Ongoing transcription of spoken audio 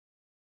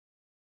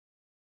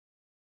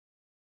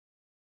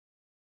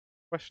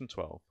Question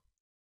 12.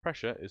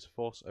 Pressure is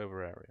force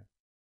over area.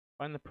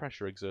 Find the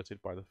pressure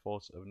exerted by the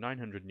force of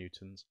 900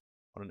 newtons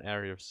on an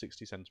area of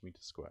 60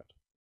 centimeters squared.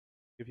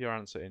 Give your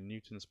answer in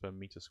newtons per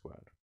meter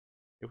squared.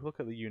 If we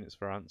look at the units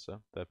for our answer,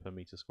 they're per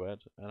meter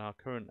squared, and our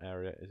current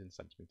area is in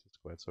centimeters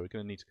squared, so we're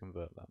going to need to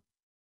convert that.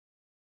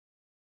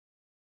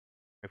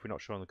 If we're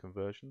not sure on the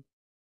conversion,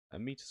 a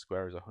meter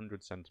square is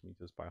 100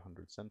 centimeters by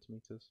 100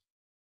 centimeters.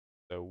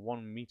 So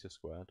 1 meter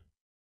squared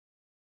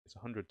is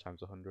 100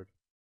 times 100,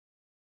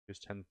 which is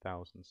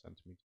 10,000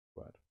 centimeters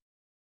squared.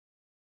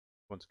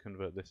 If we want to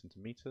convert this into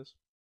meters,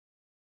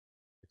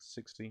 it's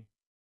 60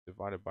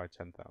 divided by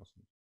 10,000.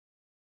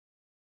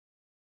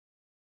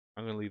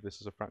 I'm going to leave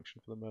this as a fraction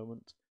for the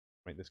moment to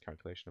make this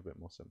calculation a bit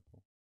more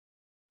simple.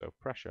 So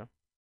pressure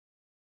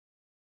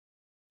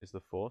is the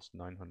force,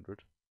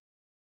 900,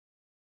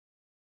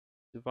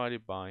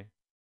 divided by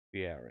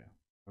the area.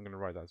 I'm going to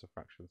write that as a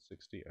fraction,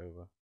 60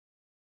 over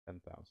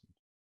 10,000.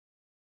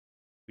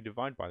 We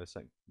divide by the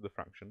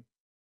fraction,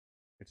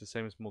 it's the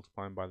same as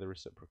multiplying by the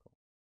reciprocal.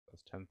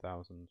 That's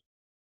 10,000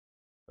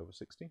 over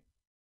 60.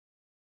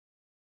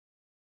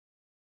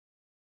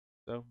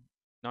 So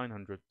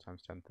 900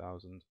 times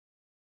 10,000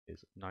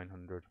 is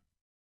 900.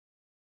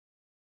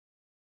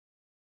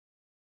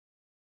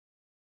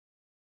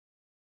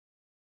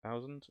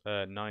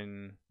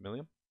 9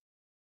 million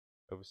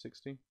over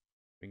 60.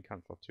 We can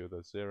cancel off two of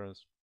those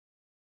zeros.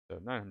 So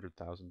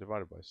 900,000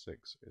 divided by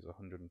 6 is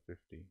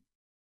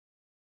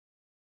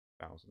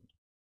 150,000.